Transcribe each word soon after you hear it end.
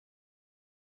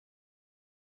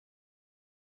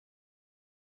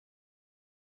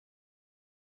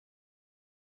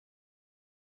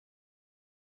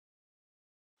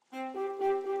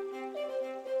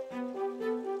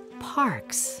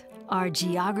Parks are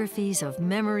geographies of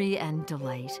memory and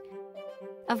delight,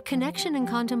 of connection and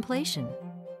contemplation.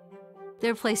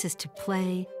 They're places to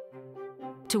play,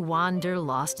 to wander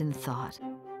lost in thought,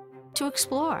 to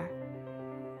explore.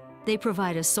 They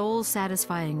provide a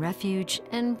soul-satisfying refuge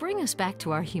and bring us back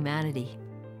to our humanity.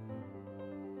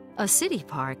 A city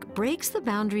park breaks the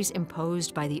boundaries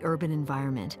imposed by the urban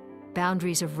environment,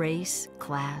 boundaries of race,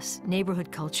 class,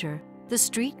 neighborhood culture, the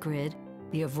street grid,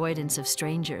 the avoidance of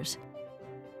strangers.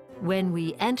 When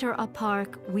we enter a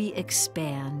park, we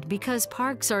expand because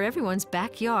parks are everyone's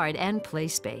backyard and play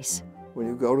space. When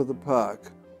you go to the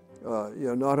park,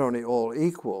 you're not only all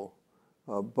equal,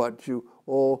 but you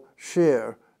all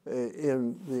share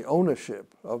in the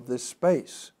ownership of this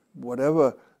space.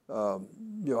 Whatever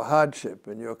your hardship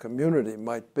in your community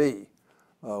might be,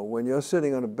 when you're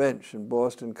sitting on a bench in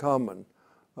Boston Common,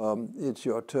 it's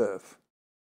your turf.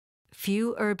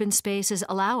 Few urban spaces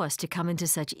allow us to come into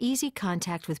such easy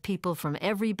contact with people from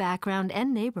every background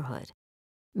and neighborhood.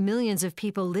 Millions of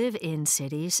people live in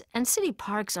cities, and city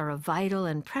parks are a vital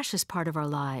and precious part of our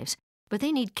lives, but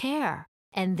they need care,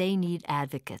 and they need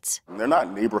advocates. They're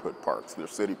not neighborhood parks, they're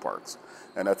city parks,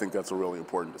 and I think that's a really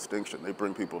important distinction. They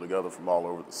bring people together from all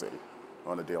over the city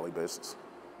on a daily basis.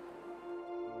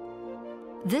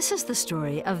 This is the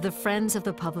story of the Friends of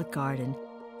the Public Garden,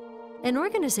 an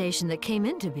organization that came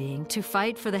into being to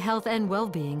fight for the health and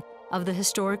well-being of the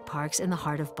historic parks in the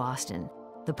heart of Boston: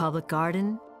 the Public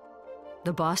Garden,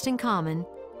 the Boston Common,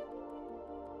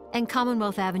 and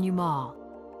Commonwealth Avenue Mall.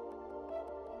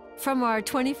 From our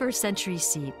 21st century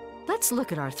seat, let's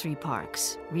look at our three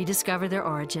parks, rediscover their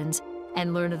origins,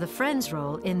 and learn of the Friends'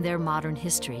 role in their modern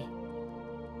history.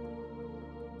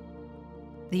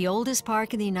 The oldest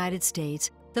park in the United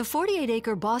States, the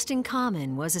 48-acre Boston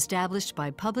Common was established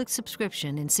by public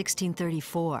subscription in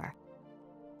 1634.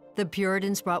 The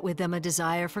Puritans brought with them a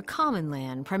desire for common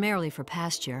land, primarily for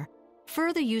pasture.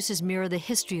 Further uses mirror the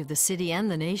history of the city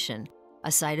and the nation.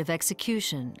 A site of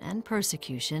execution and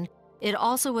persecution, it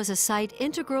also was a site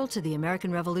integral to the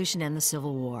American Revolution and the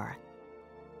Civil War.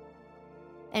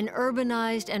 An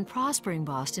urbanized and prospering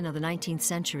Boston of the 19th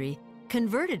century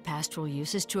converted pastoral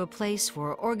uses to a place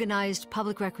for organized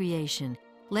public recreation,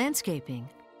 landscaping,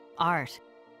 art,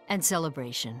 and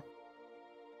celebration.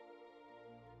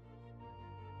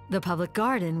 The Public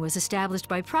Garden was established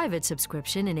by private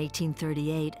subscription in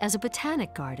 1838 as a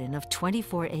botanic garden of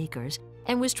 24 acres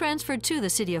and was transferred to the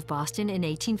city of Boston in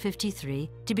 1853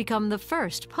 to become the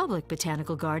first public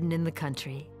botanical garden in the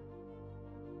country.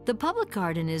 The Public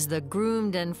Garden is the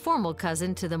groomed and formal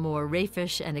cousin to the more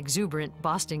raffish and exuberant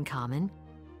Boston Common.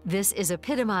 This is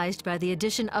epitomized by the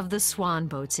addition of the swan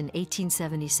boats in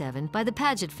 1877 by the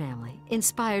Paget family,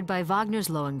 inspired by Wagner's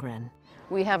Lohengrin.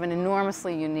 We have an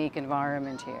enormously unique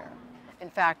environment here.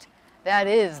 In fact, that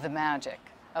is the magic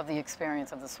of the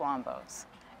experience of the swan boats.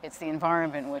 It's the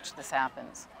environment in which this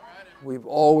happens. We've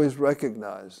always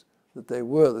recognized that they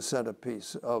were the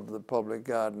centerpiece of the Public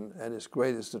Garden and its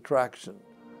greatest attraction.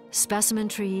 Specimen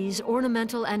trees,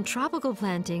 ornamental and tropical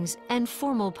plantings, and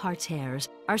formal parterres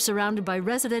are surrounded by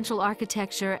residential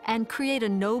architecture and create a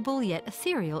noble yet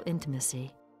ethereal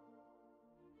intimacy.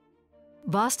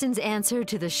 Boston's answer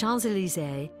to the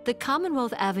Champs-Élysées, the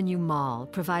Commonwealth Avenue Mall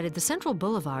provided the central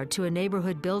boulevard to a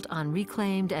neighborhood built on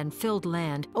reclaimed and filled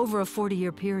land over a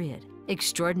 40-year period.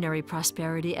 Extraordinary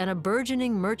prosperity and a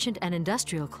burgeoning merchant and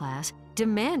industrial class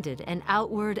demanded an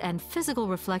outward and physical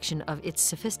reflection of its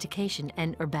sophistication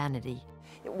and urbanity.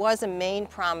 It was a main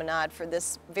promenade for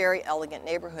this very elegant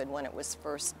neighborhood when it was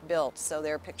first built. So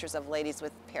there are pictures of ladies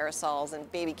with parasols and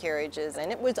baby carriages,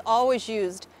 and it was always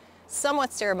used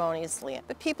somewhat ceremoniously,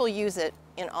 but people use it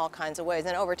in all kinds of ways,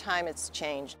 and over time it's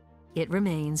changed. It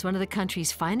remains one of the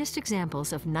country's finest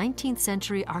examples of 19th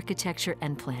century architecture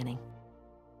and planning.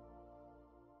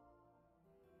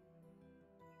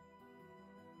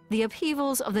 The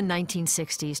upheavals of the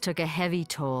 1960s took a heavy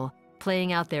toll,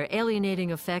 playing out their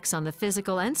alienating effects on the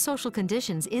physical and social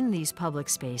conditions in these public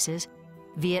spaces.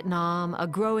 Vietnam, a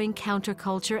growing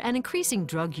counterculture and increasing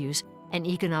drug use, an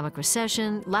economic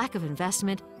recession, lack of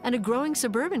investment, and a growing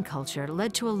suburban culture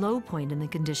led to a low point in the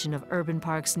condition of urban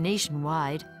parks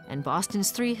nationwide, and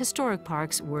Boston's three historic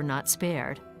parks were not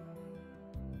spared.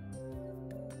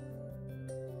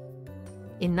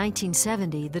 In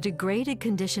 1970, the degraded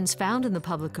conditions found in the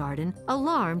Public Garden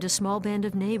alarmed a small band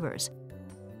of neighbors.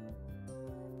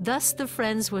 Thus, the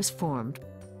Friends was formed,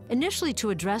 initially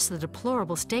to address the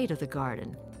deplorable state of the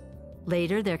garden.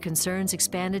 Later, their concerns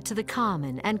expanded to the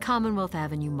Common and Commonwealth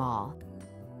Avenue Mall.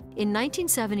 In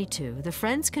 1972, the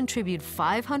Friends contributed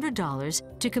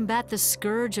 $500 to combat the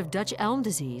scourge of Dutch elm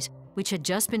disease, which had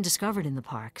just been discovered in the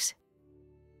parks.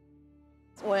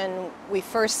 When we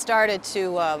first started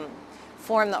to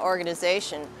form the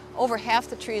organization, over half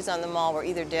the trees on the mall were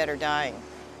either dead or dying.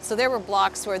 So there were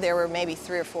blocks where there were maybe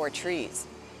 3 or 4 trees.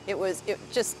 It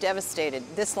just devastated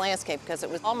this landscape because it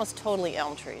was almost totally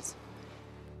elm trees.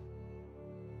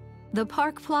 The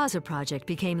Park Plaza project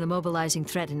became the mobilizing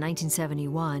threat in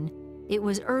 1971. It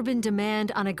was urban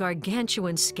demand on a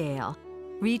gargantuan scale.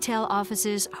 Retail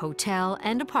offices, hotel,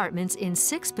 and apartments in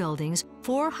 6 buildings,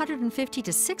 450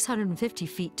 to 650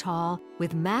 feet tall,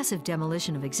 with massive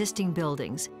demolition of existing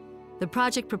buildings. The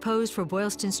project proposed for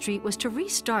Boylston Street was to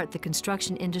restart the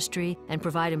construction industry and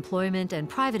provide employment and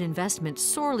private investment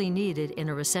sorely needed in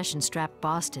a recession-strapped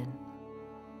Boston.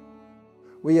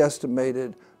 We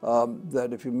estimated that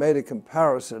if you made a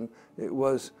comparison, it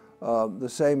was the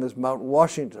same as Mount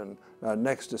Washington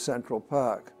next to Central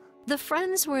Park. The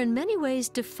Friends were in many ways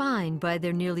defined by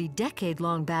their nearly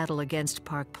decade-long battle against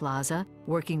Park Plaza,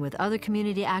 working with other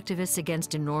community activists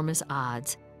against enormous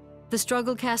odds. The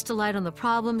struggle cast a light on the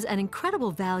problems and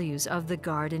incredible values of the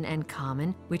garden and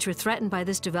common, which were threatened by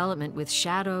this development with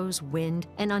shadows, wind,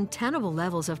 and untenable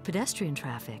levels of pedestrian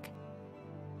traffic.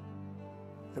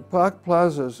 And Park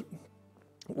Plaza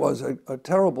was a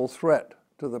terrible threat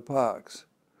to the parks,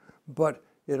 but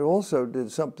it also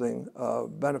did something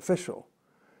beneficial.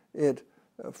 It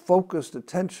focused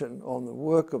attention on the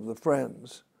work of the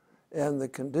Friends and the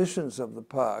conditions of the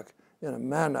park in a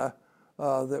manner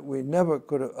that we never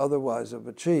could have otherwise have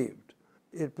achieved.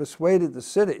 It persuaded the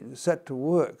city to set to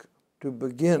work to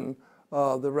begin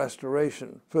the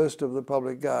restoration, first of the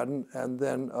public garden and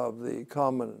then of the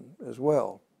common as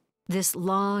well. This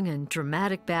long and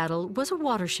dramatic battle was a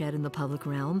watershed in the public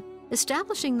realm,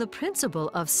 establishing the principle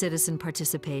of citizen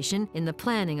participation in the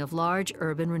planning of large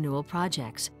urban renewal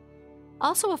projects.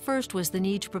 Also a first was the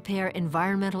need to prepare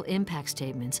environmental impact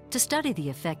statements to study the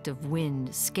effect of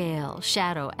wind, scale,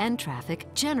 shadow, and traffic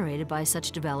generated by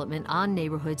such development on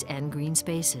neighborhoods and green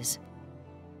spaces.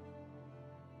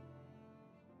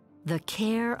 The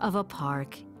care of a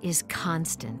park is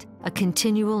constant, a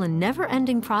continual and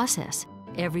never-ending process.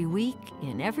 Every week,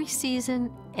 in every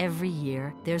season, every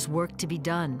year, there's work to be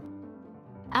done.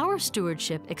 Our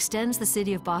stewardship extends the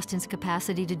City of Boston's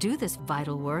capacity to do this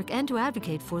vital work and to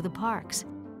advocate for the parks.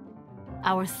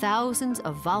 Our thousands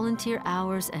of volunteer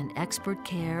hours and expert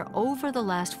care over the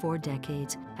last 4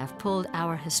 decades have pulled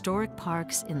our historic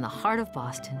parks in the heart of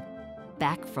Boston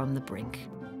back from the brink.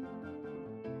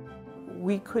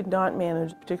 We could not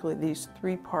manage particularly these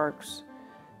 3 parks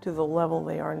to the level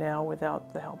they are now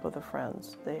without the help of the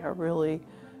Friends. They are really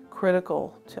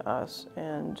critical to us,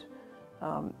 and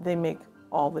they make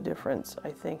all the difference, I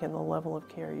think, in the level of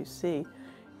care you see.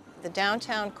 The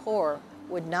downtown core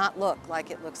would not look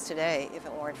like it looks today if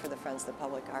it weren't for the Friends of the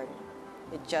Public Garden.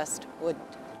 It just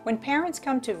wouldn't. When parents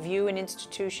come to view an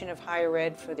institution of higher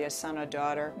ed for their son or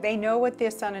daughter, they know what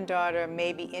their son and daughter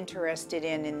may be interested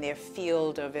in their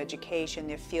field of education,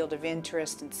 their field of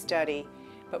interest and study.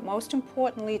 But most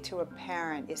importantly to a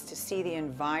parent is to see the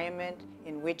environment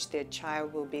in which their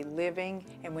child will be living.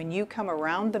 And when you come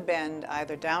around the bend,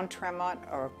 either down Tremont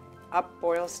or up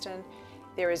Boylston,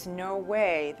 there is no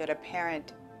way that a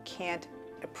parent can't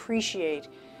appreciate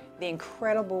the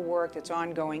incredible work that's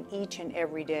ongoing each and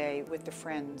every day with the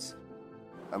Friends.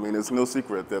 I mean, it's no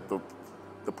secret that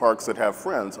the parks that have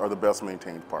Friends are the best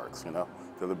maintained parks, you know?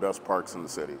 They're the best parks in the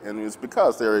city. And it's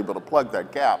because they're able to plug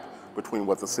that gap between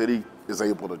what the city is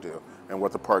able to do and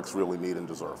what the parks really need and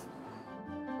deserve.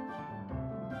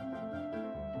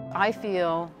 I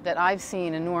feel that I've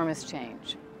seen enormous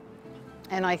change.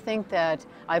 And I think that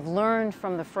I've learned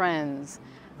from the Friends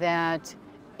that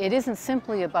it isn't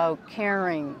simply about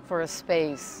caring for a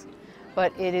space,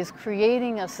 but it is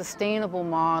creating a sustainable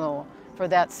model for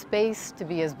that space to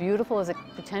be as beautiful as it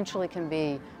potentially can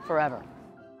be forever.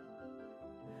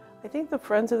 I think the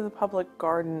Friends of the Public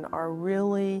Garden are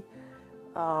really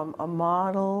a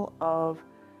model of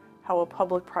how a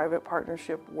public-private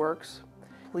partnership works.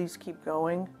 Please keep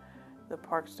going. The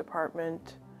Parks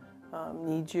Department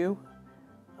needs you.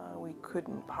 We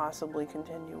couldn't possibly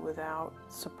continue without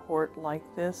support like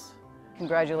this.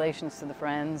 Congratulations to the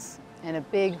Friends, and a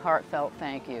big heartfelt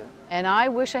thank you. And I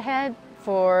wish ahead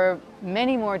for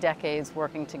many more decades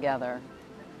working together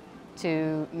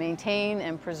to maintain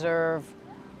and preserve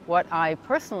what I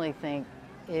personally think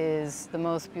is the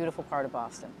most beautiful part of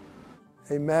Boston.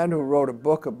 A man who wrote a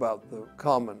book about the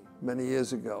Common many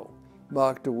years ago,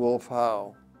 Mark DeWolf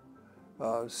Howe,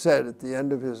 said at the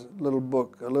end of his little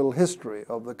book, A Little History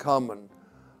of the Common,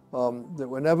 that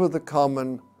whenever the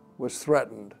Common was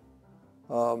threatened,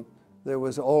 there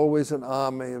was always an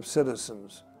army of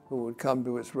citizens who would come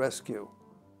to its rescue.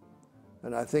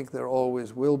 And I think there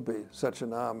always will be such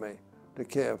an army to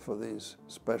care for these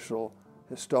special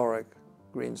historic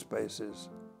green spaces.